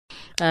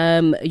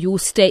your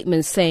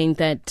statement saying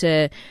that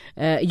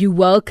you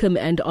welcome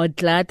and are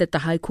glad that the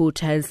High Court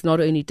has not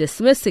only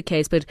dismissed the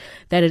case, but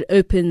that it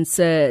opens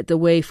the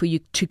way for you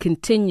to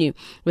continue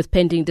with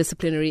pending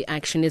disciplinary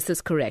action. Is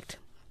this correct?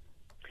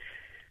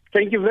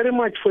 Thank you very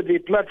much for the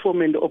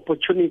platform and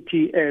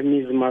opportunity,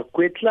 Ms.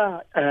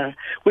 Makwetla.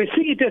 We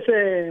see it as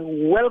a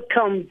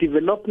welcome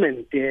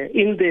development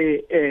in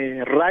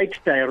the right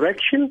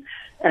direction.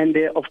 And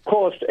of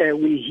course,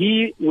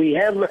 we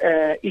have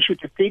issued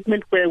a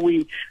statement where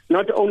we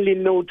not only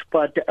note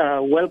but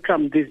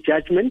welcome this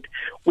judgment.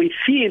 We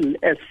feel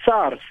as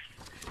SARS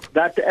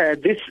that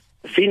this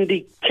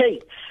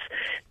vindicates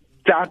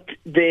that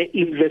the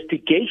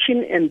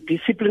investigation and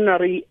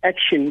disciplinary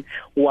action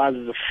was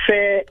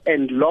fair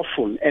and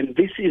lawful. And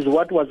this is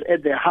what was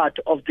at the heart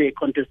of the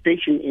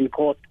contestation in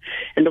court.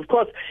 And of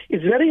course,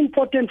 it's very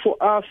important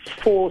for us,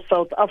 for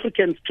South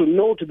Africans, to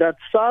note that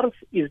SARS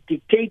is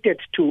dictated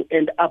to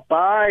and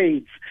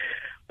abides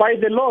by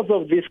the laws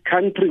of this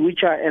country,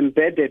 which are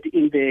embedded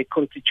in the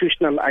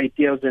constitutional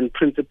ideals and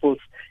principles.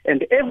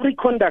 And every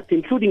conduct,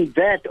 including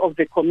that of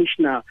the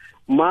commissioner,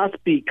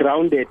 must be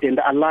grounded and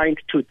aligned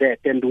to that.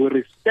 And we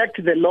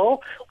respect the law.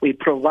 We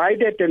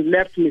provided and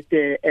left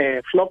Mr.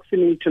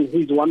 Floxington, who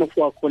is one of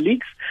our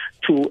colleagues,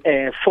 to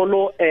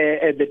follow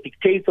the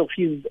dictates of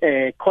his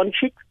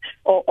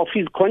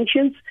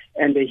conscience,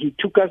 and he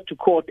took us to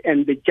court,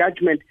 and the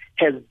judgment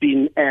has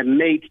been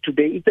made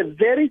today. It's a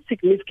very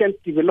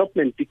significant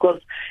development because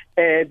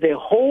the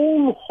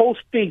whole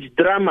hostage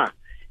drama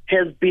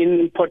has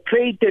been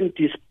portrayed and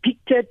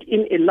depicted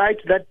in a light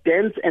that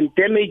dents and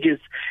damages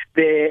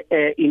the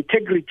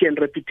integrity and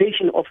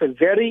reputation of a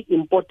very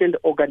important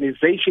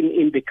organization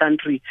in the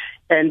country.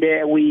 And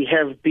we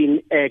have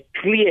been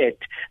cleared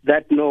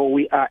that, no,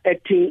 we are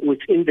acting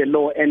within the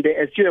law. And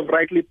as you have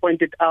rightly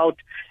pointed out,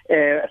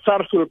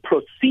 SARS will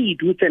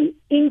proceed with an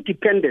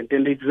independent,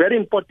 and it's very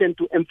important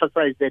to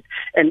emphasize that,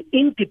 an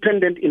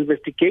independent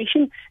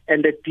investigation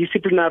and a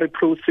disciplinary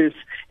process.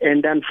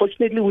 And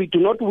unfortunately, we do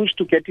not wish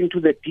to get into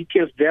the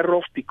details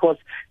thereof because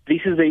this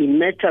is a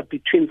matter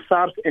between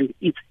SARS and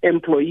its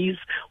employees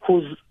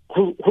whose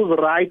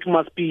right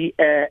must be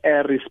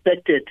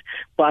respected.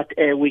 But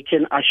we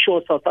can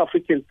assure South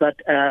Africans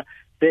that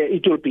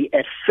it will be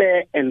a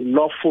fair and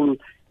lawful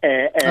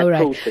all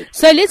right. process.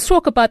 So let's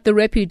talk about the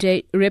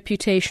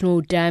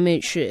reputational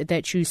damage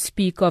that you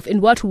speak of. In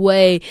what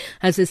way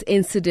has this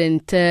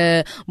incident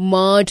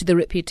marred the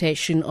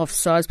reputation of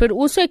SARS? But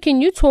also,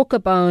 can you talk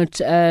about,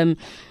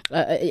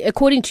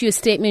 according to your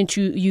statement,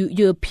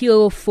 you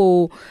appeal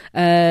for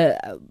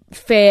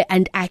fair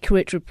and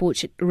accurate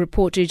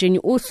reportage, and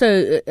you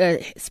also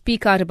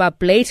speak out about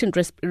blatant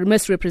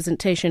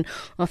misrepresentation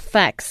of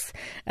facts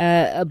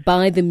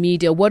by the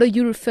media. What are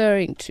you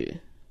referring to?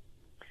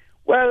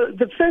 Well,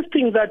 the first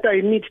thing that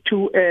I need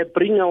to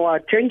bring our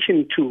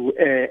attention to,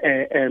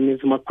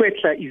 Ms.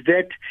 Makwetla, is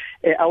that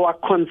our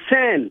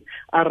concern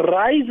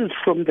arises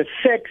from the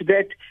fact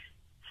that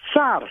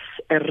SARS,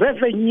 a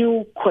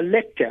revenue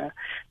collector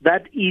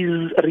that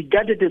is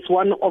regarded as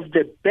one of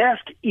the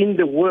best in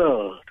the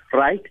world,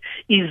 right,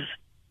 is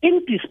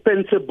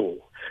indispensable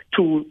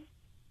to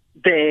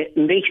the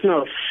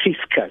national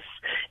fiscus.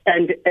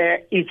 And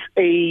it's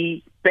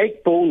a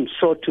backbone,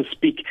 so to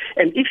speak.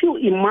 And if you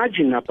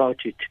imagine about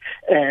it,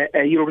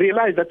 you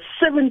realize that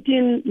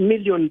 17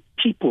 million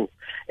people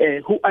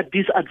who are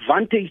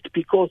disadvantaged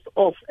because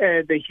of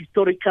the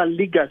historical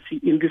legacy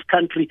in this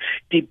country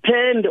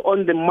depend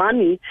on the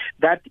money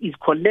that is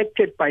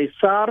collected by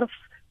SARS,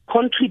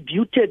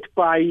 contributed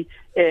by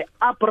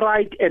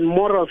upright and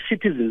moral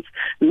citizens.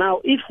 Now,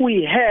 if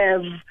we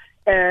have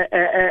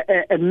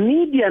a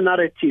media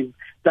narrative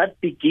that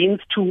begins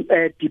to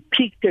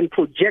depict and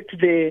project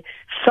the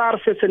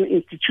SARS as an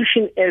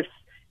institution as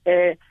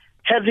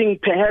having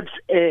perhaps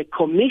a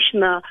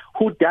commissioner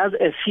who does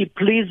as he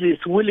pleases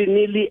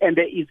willy-nilly and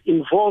is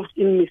involved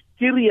in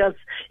mysterious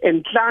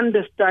and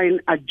clandestine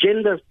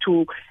agendas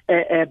to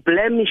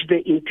blemish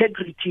the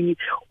integrity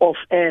of,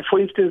 for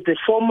instance, the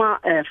former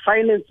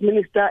finance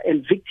minister,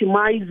 and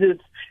victimizes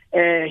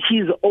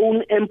his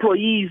own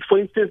employees. For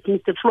instance,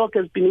 Mr. Flock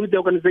has been with the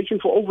organization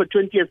for over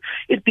 20 years.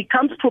 It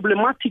becomes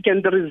problematic,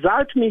 and the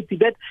result may be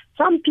that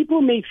some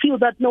people may feel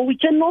that, no, we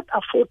cannot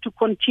afford to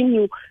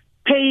continue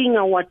paying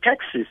our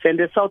taxes. And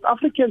the South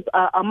Africans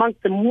are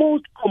amongst the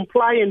most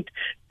compliant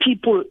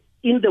people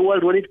in the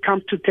world when it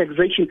comes to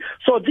taxation.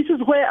 So this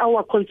is where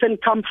our concern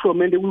comes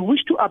from, and we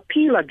wish to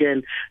appeal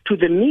again to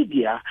the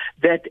media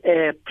that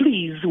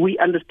please, we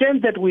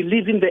understand that we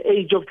live in the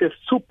age of the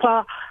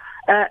super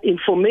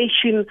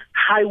information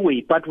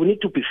highway, but we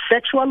need to be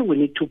factual, we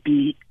need to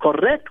be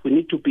correct, we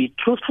need to be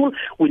truthful,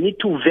 we need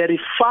to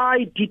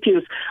verify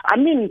details. I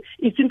mean,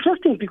 it's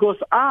interesting because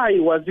I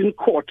was in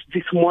court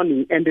this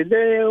morning and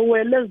there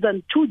were less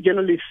than 2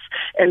 journalists,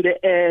 and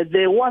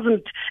there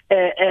wasn't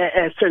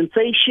a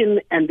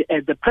sensation and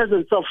the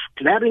presence of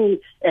glaring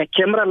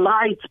camera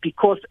lights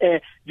because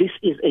this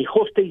is a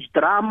hostage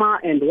drama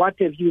and what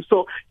have you.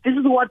 So this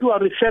is what we are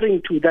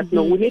referring to, that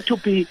no, we need to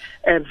be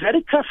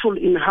very careful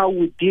in how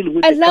we deal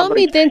with Allow the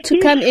me then to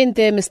come in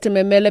there, Mr.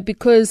 Memela,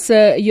 because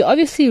you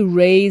obviously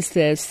raised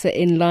this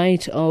in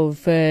light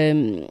of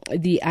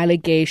the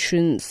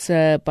allegations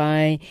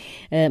by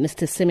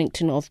Mr.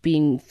 Symington of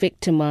being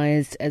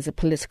victimized as a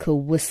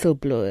political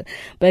whistleblower.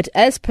 But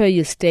as per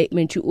your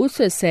statement, you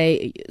also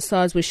say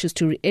SARS wishes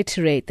to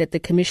reiterate that the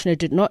Commissioner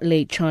did not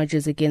lay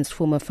charges against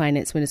former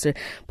Finance Minister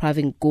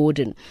Pravin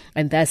Gordhan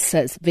and thus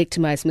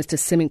victimized Mr.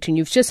 Symington.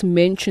 You've just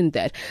mentioned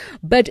that.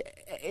 But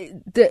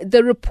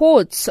the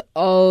reports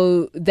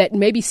that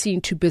may be seen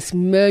to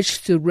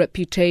besmirch the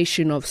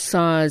reputation of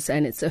SARS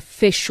and its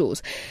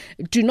officials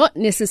do not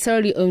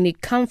necessarily only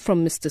come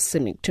from Mr.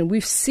 Symington.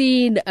 We've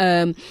seen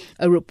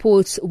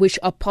reports which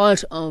are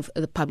part of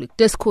the public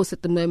discourse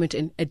at the moment,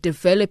 and a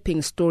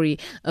developing story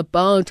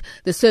about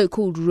the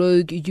so-called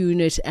rogue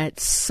unit at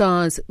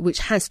SARS, which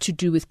has to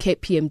do with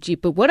KPMG.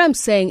 But what I'm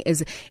saying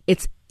is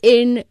it's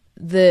in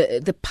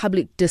the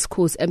public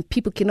discourse, and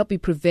people cannot be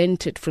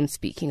prevented from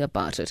speaking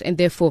about it, and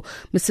therefore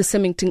Mr.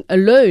 Symington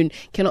alone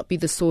cannot be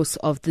the source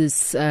of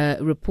these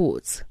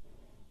reports.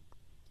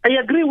 I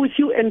agree with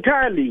you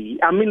entirely.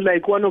 I mean,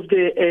 like, one of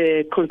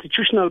the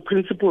constitutional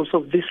principles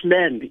of this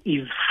land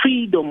is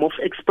freedom of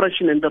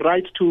expression and the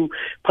right to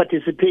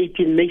participate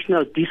in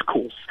national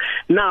discourse.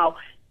 Now,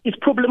 it's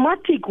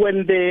problematic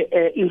when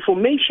the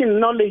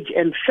information, knowledge,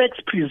 and facts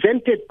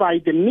presented by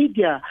the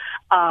media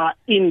are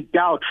in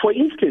doubt. For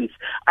instance,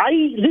 I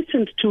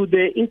listened to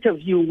the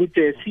interview with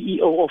the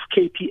CEO of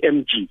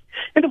KPMG.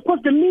 And of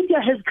course, the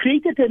media has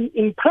created an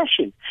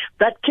impression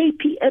that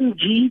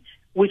KPMG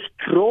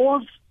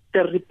withdraws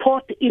the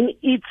report in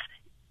its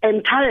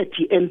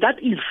entirety, and that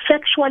is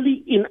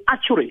factually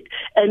inaccurate.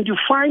 And you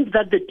find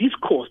that the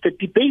discourse, the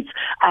debates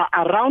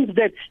around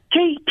that,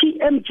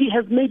 KPMG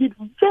has made it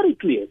very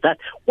clear that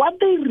what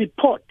they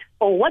report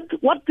or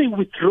what they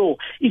withdraw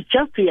is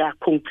just their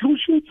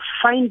conclusions,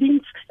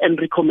 findings, and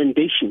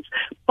recommendations.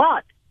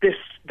 But the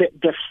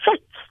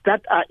facts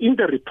that are in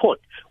the report,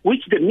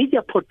 which the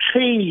media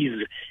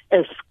portrays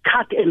as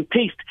cut and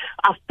paste,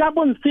 are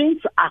stubborn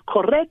things, are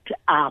correct,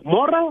 are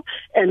moral,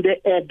 and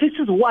this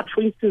is what,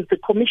 for instance, the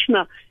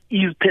Commissioner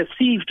is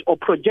perceived or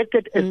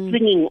projected as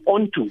clinging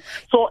onto.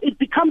 So it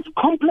becomes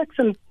complex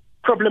and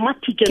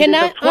problematic, and Can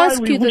that's I why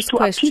ask we you wish this to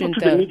question, appeal to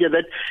though? the media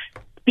that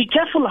be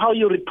careful how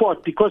you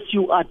report, because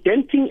you are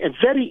denting a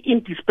very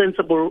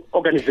indispensable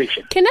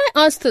organization. Can I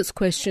ask this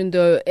question,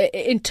 though,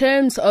 in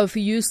terms of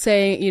you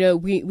saying,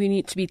 we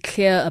need to be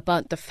clear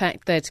about the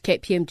fact that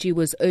KPMG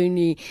was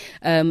only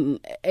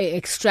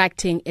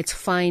extracting its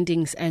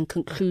findings and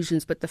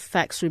conclusions, but the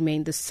facts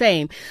remain the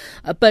same.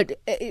 But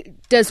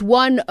does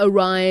one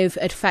arrive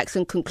at facts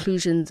and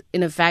conclusions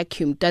in a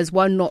vacuum? Does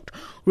one not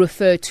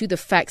refer to the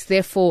facts,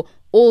 therefore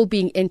all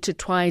being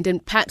intertwined,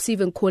 and perhaps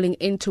even calling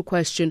into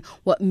question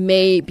what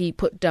may be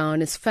put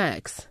down as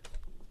facts?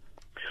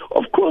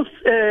 Of course,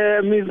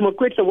 Ms.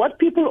 Mokwetla, what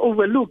people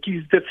overlook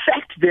is the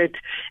fact that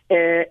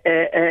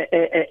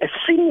a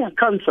senior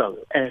counsel,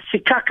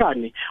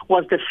 Sikakane,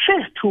 was the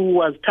first who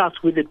was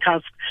tasked with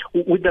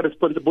the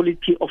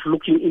responsibility of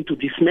looking into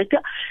this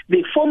matter.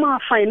 The former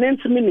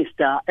finance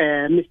minister,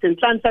 Mr.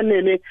 Nhlanhla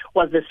Nene,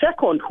 was the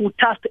second who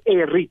tasked a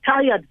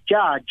retired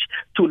judge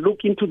to look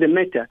into the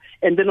matter.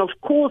 And then, of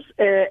course,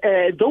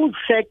 those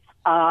facts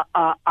are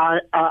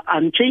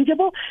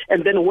unchangeable.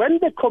 And then when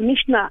the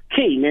Commissioner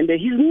came, and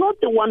he's not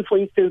the one, for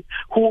instance,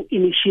 who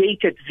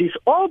initiated this,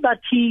 all that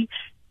he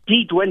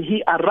did when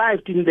he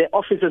arrived in the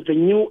office as the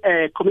new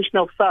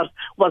Commissioner of SARS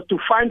was to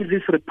find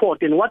this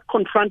report. And what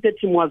confronted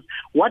him was,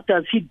 what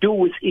does he do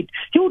with it?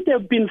 He would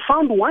have been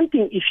found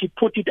wanting if he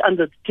put it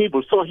under the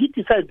table. So he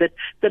decided that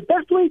the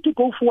best way to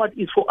go forward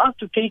is for us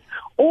to take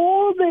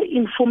all the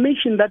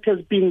information that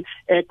has been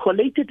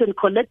collated and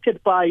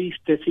collected by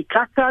the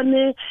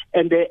Sikakane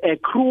and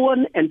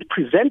Kruon and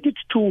present it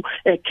to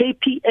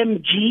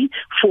KPMG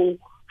for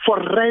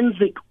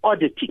forensic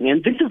auditing.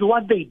 And this is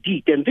what they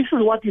did, and this is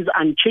what is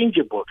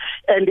unchangeable.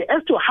 And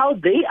as to how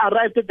they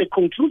arrived at the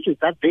conclusions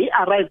that they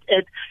arrived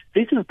at,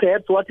 this is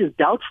perhaps what is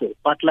doubtful.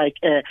 But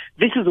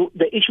this is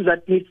the issue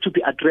that needs to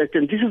be addressed,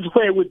 and this is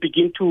where we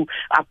begin to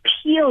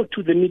appeal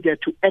to the media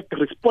to act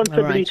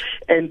responsibly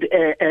and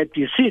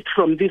desist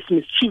from this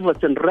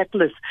mischievous and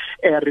reckless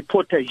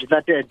reportage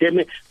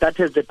that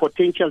has the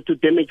potential to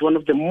damage one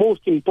of the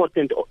most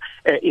important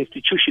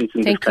institutions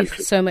in this country. Thank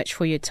you so much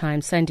for your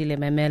time. Sandile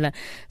Memela,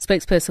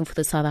 spokesperson for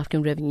the South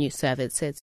African Revenue Service, says